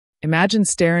Imagine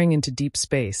staring into deep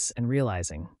space and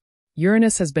realizing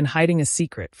Uranus has been hiding a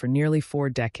secret for nearly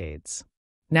 4 decades.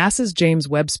 NASA's James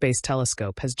Webb Space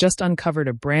Telescope has just uncovered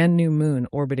a brand new moon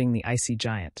orbiting the icy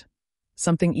giant,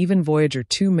 something even Voyager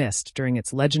 2 missed during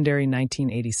its legendary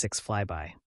 1986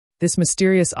 flyby. This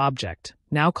mysterious object,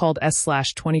 now called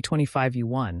S/2025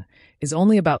 U1, is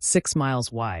only about 6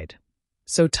 miles wide.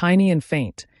 So tiny and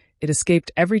faint, it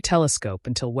escaped every telescope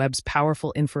until Webb's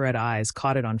powerful infrared eyes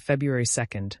caught it on February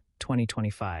 2,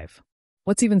 2025.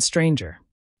 What's even stranger,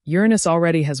 Uranus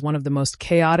already has one of the most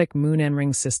chaotic moon and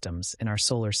ring systems in our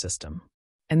solar system.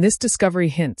 And this discovery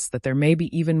hints that there may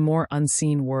be even more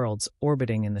unseen worlds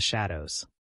orbiting in the shadows.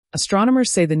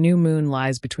 Astronomers say the new moon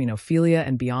lies between Ophelia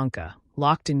and Bianca,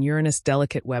 locked in Uranus'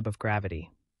 delicate web of gravity.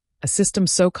 A system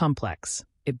so complex,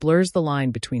 it blurs the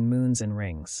line between moons and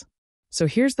rings. So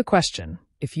here's the question.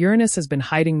 If Uranus has been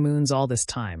hiding moons all this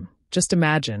time, just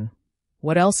imagine,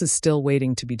 what else is still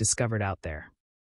waiting to be discovered out there?